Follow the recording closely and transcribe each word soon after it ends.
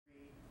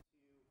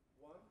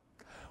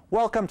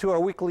Welcome to our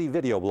weekly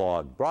video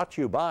blog brought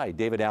to you by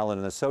David Allen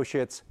and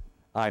Associates.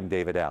 I'm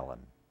David Allen.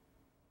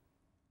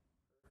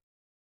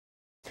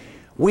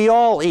 We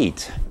all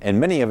eat, and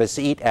many of us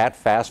eat at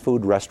fast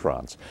food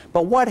restaurants.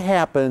 But what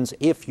happens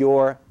if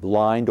you're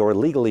blind or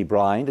legally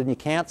blind and you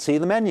can't see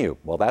the menu?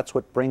 Well, that's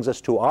what brings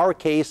us to our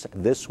case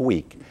this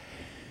week.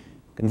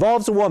 It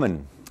involves a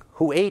woman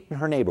who ate in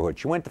her neighborhood.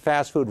 She went to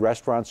fast food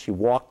restaurants, she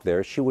walked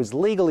there. She was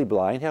legally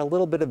blind, had a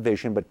little bit of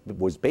vision, but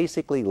was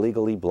basically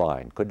legally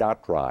blind, could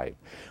not drive.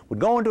 Would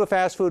go into a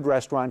fast food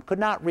restaurant, could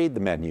not read the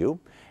menu,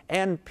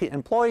 and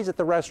employees at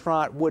the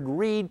restaurant would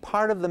read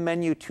part of the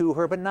menu to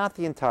her, but not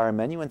the entire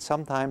menu, and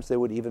sometimes they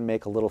would even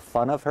make a little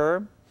fun of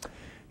her.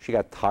 She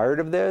got tired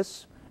of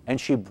this, and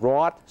she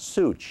brought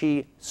suit.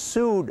 She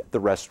sued the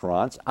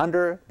restaurants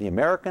under the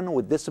Americans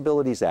with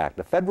Disabilities Act,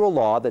 a federal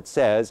law that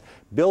says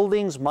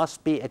buildings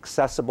must be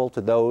accessible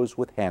to those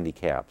with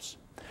handicaps.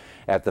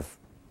 At the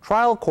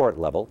trial court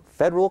level,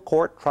 federal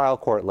court, trial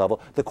court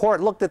level, the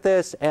court looked at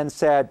this and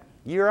said,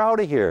 "You're out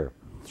of here."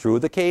 Threw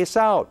the case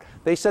out.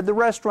 They said the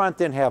restaurant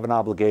didn't have an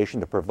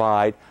obligation to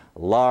provide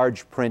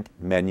large print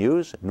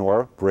menus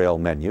nor braille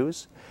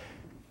menus.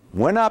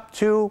 Went up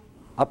to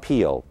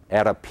appeal.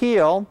 At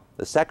appeal,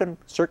 the Second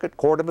Circuit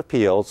Court of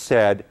Appeals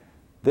said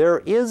there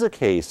is a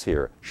case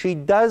here. She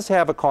does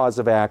have a cause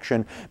of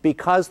action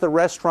because the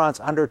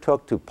restaurants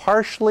undertook to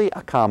partially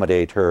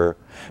accommodate her,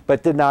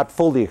 but did not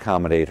fully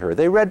accommodate her.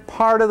 They read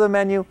part of the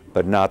menu,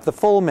 but not the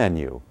full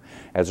menu.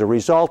 As a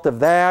result of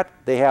that,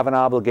 they have an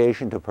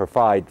obligation to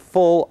provide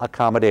full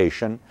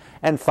accommodation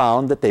and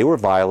found that they were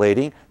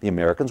violating the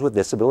Americans with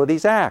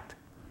Disabilities Act.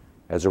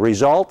 As a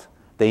result,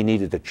 they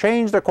needed to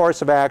change their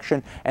course of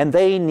action, and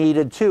they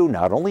needed to,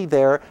 not only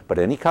there, but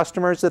any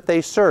customers that they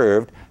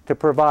served, to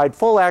provide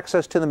full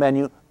access to the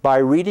menu by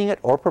reading it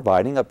or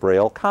providing a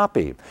braille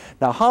copy.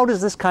 Now, how does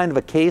this kind of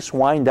a case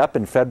wind up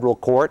in federal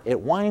court? It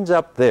winds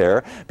up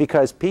there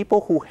because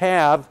people who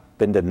have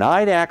been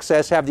denied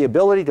access have the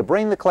ability to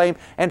bring the claim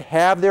and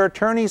have their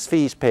attorney's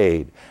fees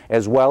paid,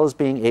 as well as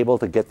being able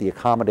to get the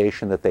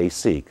accommodation that they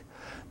seek.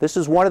 This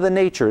is one of the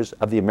natures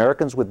of the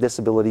Americans with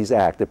Disabilities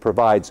Act. It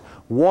provides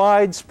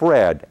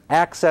widespread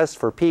access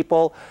for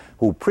people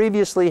who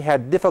previously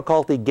had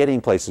difficulty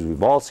getting places.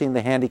 We've all seen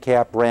the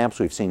handicap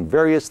ramps. We've seen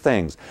various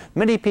things.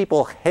 Many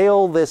people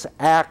hail this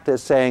act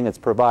as saying it's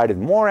provided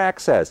more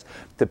access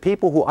to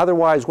people who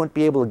otherwise wouldn't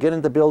be able to get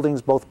into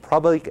buildings, both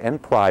public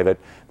and private,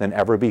 than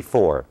ever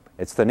before.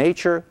 It's the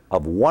nature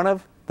of one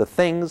of the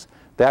things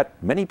that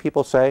many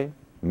people say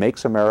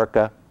makes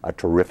America a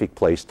terrific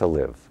place to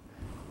live.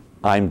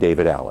 I'm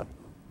David Allen.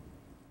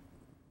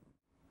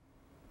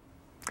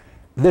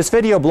 This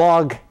video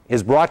blog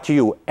is brought to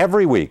you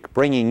every week,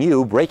 bringing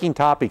you breaking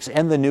topics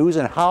in the news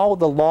and how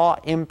the law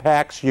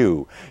impacts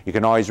you. You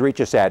can always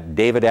reach us at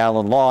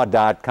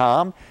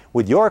davidallenlaw.com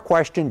with your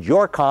questions,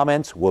 your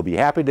comments. We'll be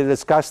happy to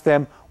discuss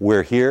them.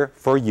 We're here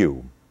for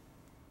you.